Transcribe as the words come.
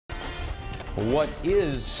What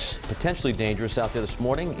is potentially dangerous out there this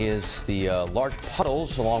morning is the large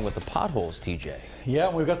puddles along with the potholes, TJ.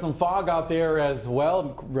 Yeah, we've got some fog out there as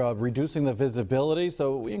well, reducing the visibility.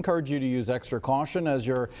 So we encourage you to use extra caution as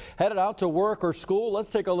you're headed out to work or school.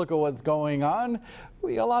 Let's take a look at what's going on.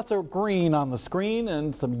 We got lots of green on the screen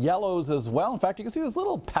and some yellows as well. In fact, you can see this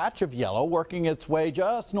little patch of yellow working its way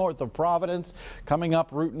just north of Providence, coming up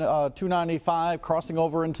Route 295, crossing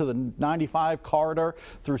over into the 95 corridor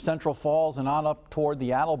through Central Falls and on up toward the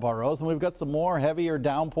Attleboroughs. And we've got some more heavier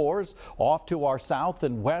downpours off to our south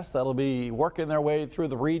and west that'll be working their way through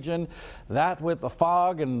the region. That with the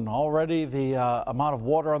fog and already the amount of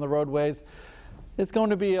water on the roadways, it's going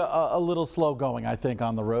to be a little slow going, I think,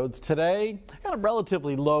 on the roads today. Got a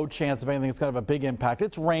relatively low chance of anything that's going to have a big impact.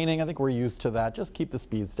 It's raining. I think we're used to that. Just keep the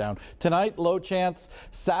speeds down. Tonight, low chance.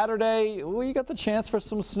 Saturday, we got the chance for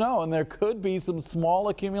some snow, and there could be some small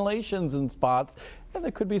accumulations in spots, and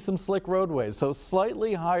there could be some slick roadways. So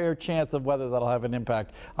slightly higher chance of weather that'll have an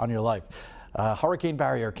impact on your life. Hurricane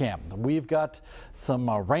barrier cam. We've got some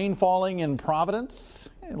rain falling in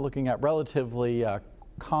Providence, looking at relatively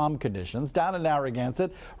calm conditions. Down in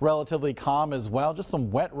Narragansett, relatively calm as well. Just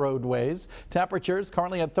some wet roadways. Temperatures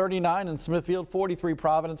currently at 39 in Smithfield, 43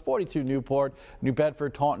 Providence, 42 Newport, New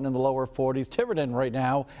Bedford, Taunton in the lower 40s. Tiverton right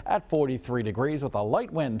now at 43 degrees with a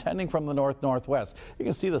light wind tending from the north-northwest. You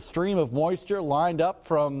can see the stream of moisture lined up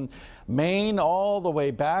from Maine all the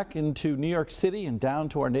way back into New York City and down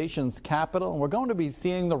to our nation's capital. And we're going to be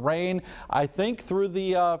seeing the rain, I think, through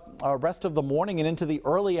the rest of the morning and into the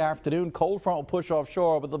early afternoon. Cold front will push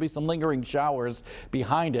offshore, but there'll be some lingering showers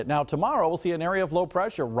behind it. Now tomorrow we'll see an area of low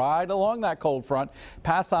pressure right along that cold front,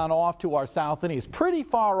 pass on off to our south and east, pretty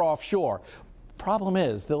far offshore. Problem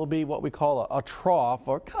is there'll be what we call a trough,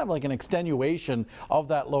 or kind of like an extenuation of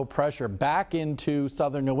that low pressure back into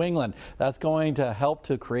southern New England. That's going to help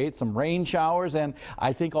to create some rain showers and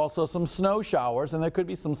I think also some snow showers, and there could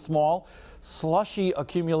be some small slushy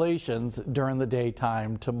accumulations during the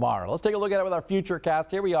daytime tomorrow. Let's take a look at it with our Futurecast.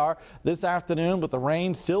 Here we are this afternoon with the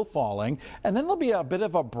rain still falling, and then there'll be a bit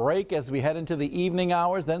of a break as we head into the evening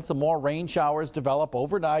hours. Then some more rain showers develop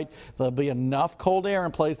overnight. There'll be enough cold air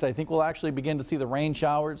in place that I think we'll actually begin to see the rain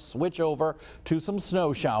showers switch over to some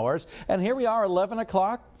snow showers. And here we are, 11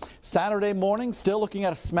 o'clock. Saturday morning, still looking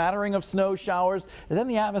at a smattering of snow showers, and then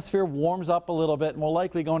the atmosphere warms up a little bit, and we're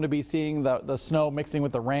likely going to be seeing the snow mixing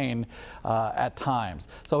with the rain at times.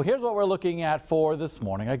 So here's what we're looking at for this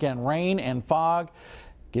morning. Again, rain and fog.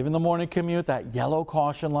 Given the morning commute, that yellow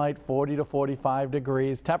caution light, 40 to 45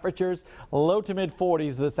 degrees. Temperatures low to mid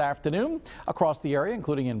 40s this afternoon across the area,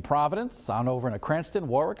 including in Providence, on over into Cranston,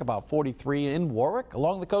 Warwick, about 43 in Warwick.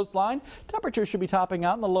 Along the coastline, temperatures should be topping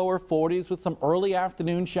out in the lower 40s with some early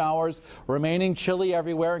afternoon showers, remaining chilly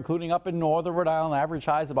everywhere, including up in northern Rhode Island. Average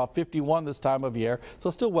highs about 51 this time of year, so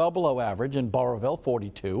still well below average in Burrillville,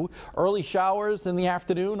 42. Early showers in the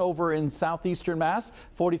afternoon over in southeastern Mass,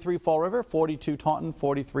 43 Fall River, 42 Taunton,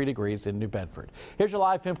 43 degrees in New Bedford. Here's your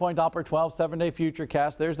live Pinpoint Doppler 12 7-day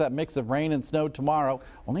Futurecast. There's that mix of rain and snow tomorrow,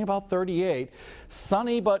 only about 38.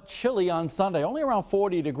 Sunny but chilly on Sunday, only around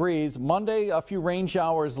 40 degrees. Monday, a few rain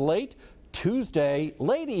showers late. Tuesday,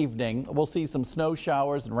 late evening, we'll see some snow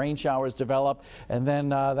showers and rain showers develop, and then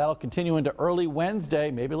that'll continue into early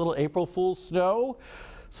Wednesday, maybe a little April Fool's snow.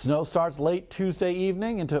 Snow starts late Tuesday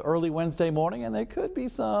evening into early Wednesday morning, and there could be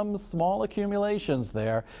some small accumulations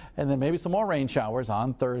there, and then maybe some more rain showers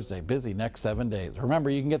on Thursday. Busy next 7 days. Remember,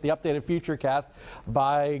 you can get the updated Futurecast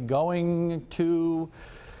by going to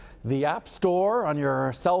the App Store on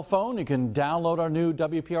your cell phone. You can download our new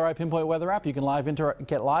WPRI Pinpoint Weather app. You can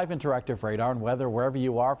get live interactive radar and weather wherever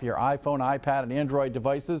you are for your iPhone, iPad, and Android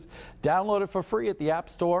devices. Download it for free at the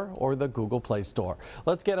App Store or the Google Play Store.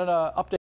 Let's get an update.